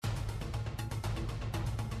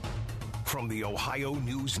From the Ohio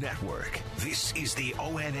News Network, this is the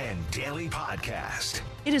ONN Daily Podcast.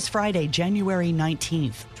 It is Friday, January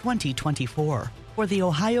 19th, 2024. For the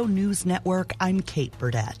Ohio News Network, I'm Kate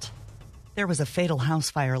Burdett. There was a fatal house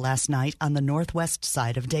fire last night on the northwest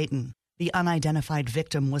side of Dayton. The unidentified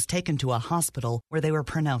victim was taken to a hospital where they were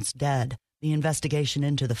pronounced dead. The investigation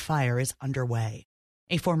into the fire is underway.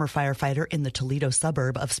 A former firefighter in the Toledo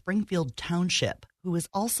suburb of Springfield Township, who is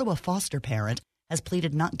also a foster parent, has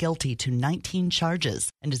pleaded not guilty to 19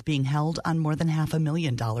 charges and is being held on more than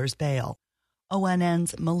 $500,000 bail.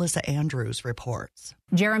 ONN's Melissa Andrews reports.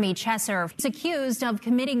 Jeremy Chesser is accused of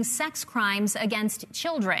committing sex crimes against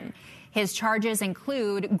children. His charges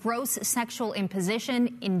include gross sexual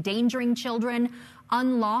imposition, endangering children,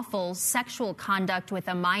 unlawful sexual conduct with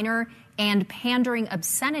a minor, and pandering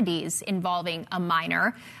obscenities involving a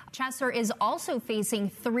minor. Chesser is also facing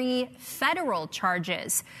 3 federal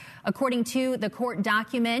charges. According to the court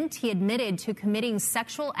document, he admitted to committing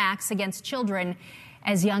sexual acts against children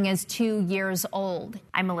as young as 2 years old.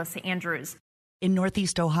 I'm Melissa Andrews. In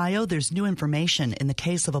Northeast Ohio, there's new information in the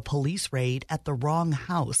case of a police raid at the wrong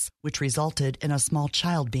house, which resulted in a small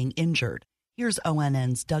child being injured. Here's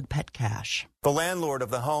ONN's Doug Petcash. The landlord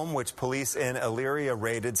of the home, which police in Elyria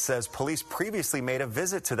raided, says police previously made a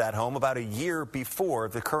visit to that home about a year before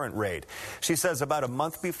the current raid. She says about a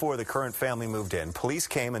month before the current family moved in, police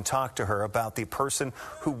came and talked to her about the person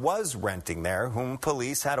who was renting there, whom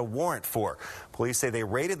police had a warrant for. Police say they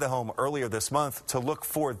raided the home earlier this month to look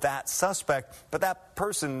for that suspect, but that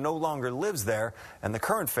person no longer lives there, and the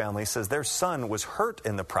current family says their son was hurt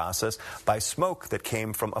in the process by smoke that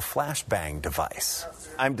came from a flashbang device.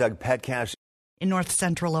 I'm Doug Petcash. In north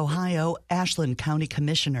central Ohio, Ashland County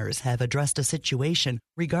commissioners have addressed a situation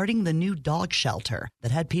regarding the new dog shelter that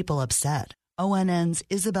had people upset. ONN's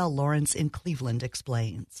Isabel Lawrence in Cleveland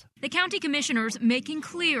explains. The county commissioners making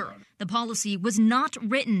clear the policy was not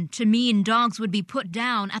written to mean dogs would be put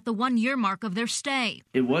down at the 1-year mark of their stay.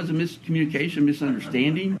 It was a miscommunication,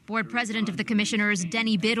 misunderstanding. Board president of the commissioners,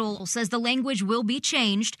 Denny Biddle, says the language will be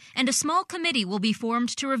changed and a small committee will be formed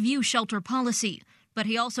to review shelter policy. But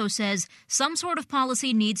he also says some sort of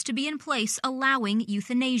policy needs to be in place allowing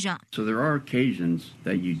euthanasia. So there are occasions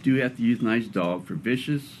that you do have to euthanize a dog for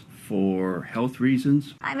vicious, for health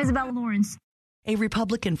reasons. I'm Isabel Lawrence. A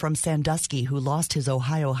Republican from Sandusky who lost his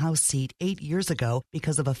Ohio House seat 8 years ago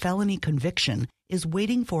because of a felony conviction is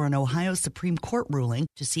waiting for an Ohio Supreme Court ruling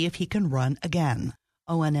to see if he can run again.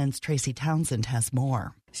 ONN's Tracy Townsend has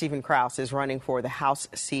more. Stephen Krause is running for the House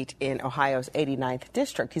seat in Ohio's 89th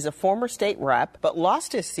district. He's a former state rep, but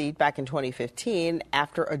lost his seat back in 2015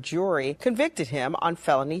 after a jury convicted him on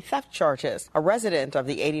felony theft charges. A resident of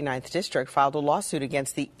the 89th district filed a lawsuit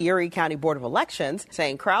against the Erie County Board of Elections,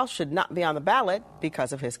 saying Krause should not be on the ballot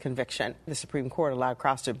because of his conviction. The Supreme Court allowed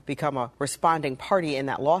Krause to become a responding party in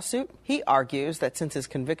that lawsuit. He argues that since his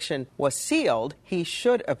conviction was sealed, he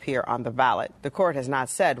should appear on the ballot. The court has not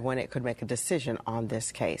said when it could make a decision on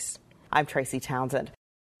this case. I'm Tracy Townsend.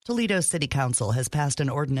 Toledo City Council has passed an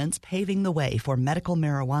ordinance paving the way for medical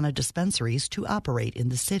marijuana dispensaries to operate in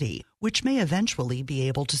the city, which may eventually be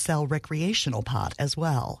able to sell recreational pot as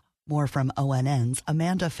well. More from ONN's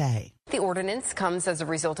Amanda Fay. The ordinance comes as a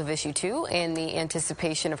result of Issue 2 and the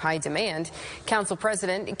anticipation of high demand. Council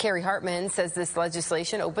President Carrie Hartman says this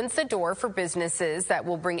legislation opens the door for businesses that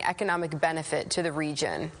will bring economic benefit to the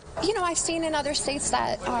region. You know, I've seen in other states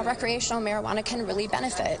that recreational marijuana can really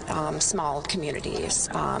benefit small communities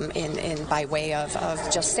by way of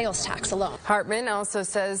just sales tax alone. Hartman also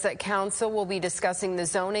says that council will be discussing the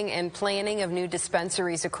zoning and planning of new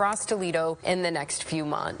dispensaries across Toledo in the next few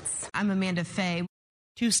months. I'm Amanda Fay.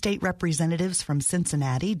 2 state representatives from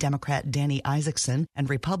Cincinnati, Democrat Danny Isaacson and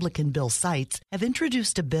Republican Bill Seitz, have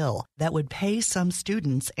introduced a bill that would pay some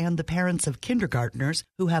students and the parents of kindergartners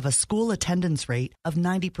who have a school attendance rate of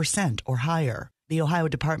 90% or higher. The Ohio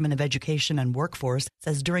Department of Education and Workforce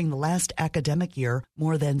says during the last academic year,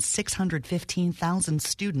 more than 615,000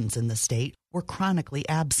 students in the state were chronically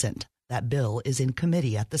absent. That bill is in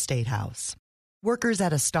committee at the State House. Workers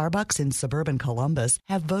at a Starbucks in suburban Columbus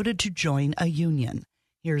have voted to join a union.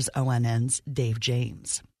 Here's ONN's Dave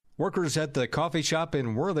James. Workers at the coffee shop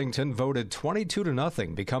in Worthington voted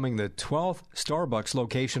 22-0, becoming the 12th Starbucks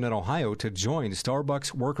location in Ohio to join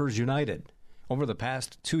Starbucks Workers United. Over the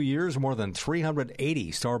past 2 years, more than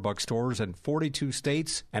 380 Starbucks stores in 42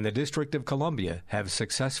 states and the District of Columbia have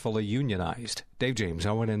successfully unionized. Dave James,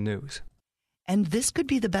 ONN News. And this could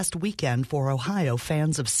be the best weekend for Ohio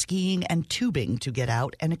fans of skiing and tubing to get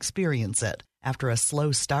out and experience it. After a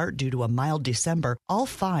slow start due to a mild December, all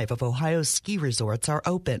 5 of Ohio's ski resorts are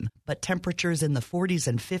open, but temperatures in the 40s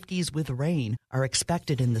and 50s with rain are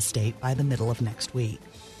expected in the state by the middle of next week.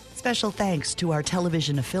 Special thanks to our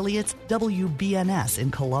television affiliates WBNS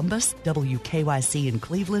in Columbus, WKYC in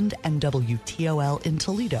Cleveland, and WTOL in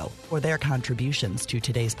Toledo for their contributions to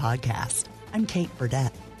today's podcast. I'm Kate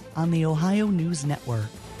Burdett on the Ohio News Network.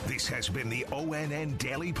 This has been the ONN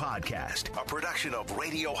Daily Podcast, a production of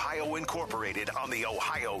Radio Ohio Incorporated on the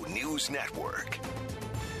Ohio News Network.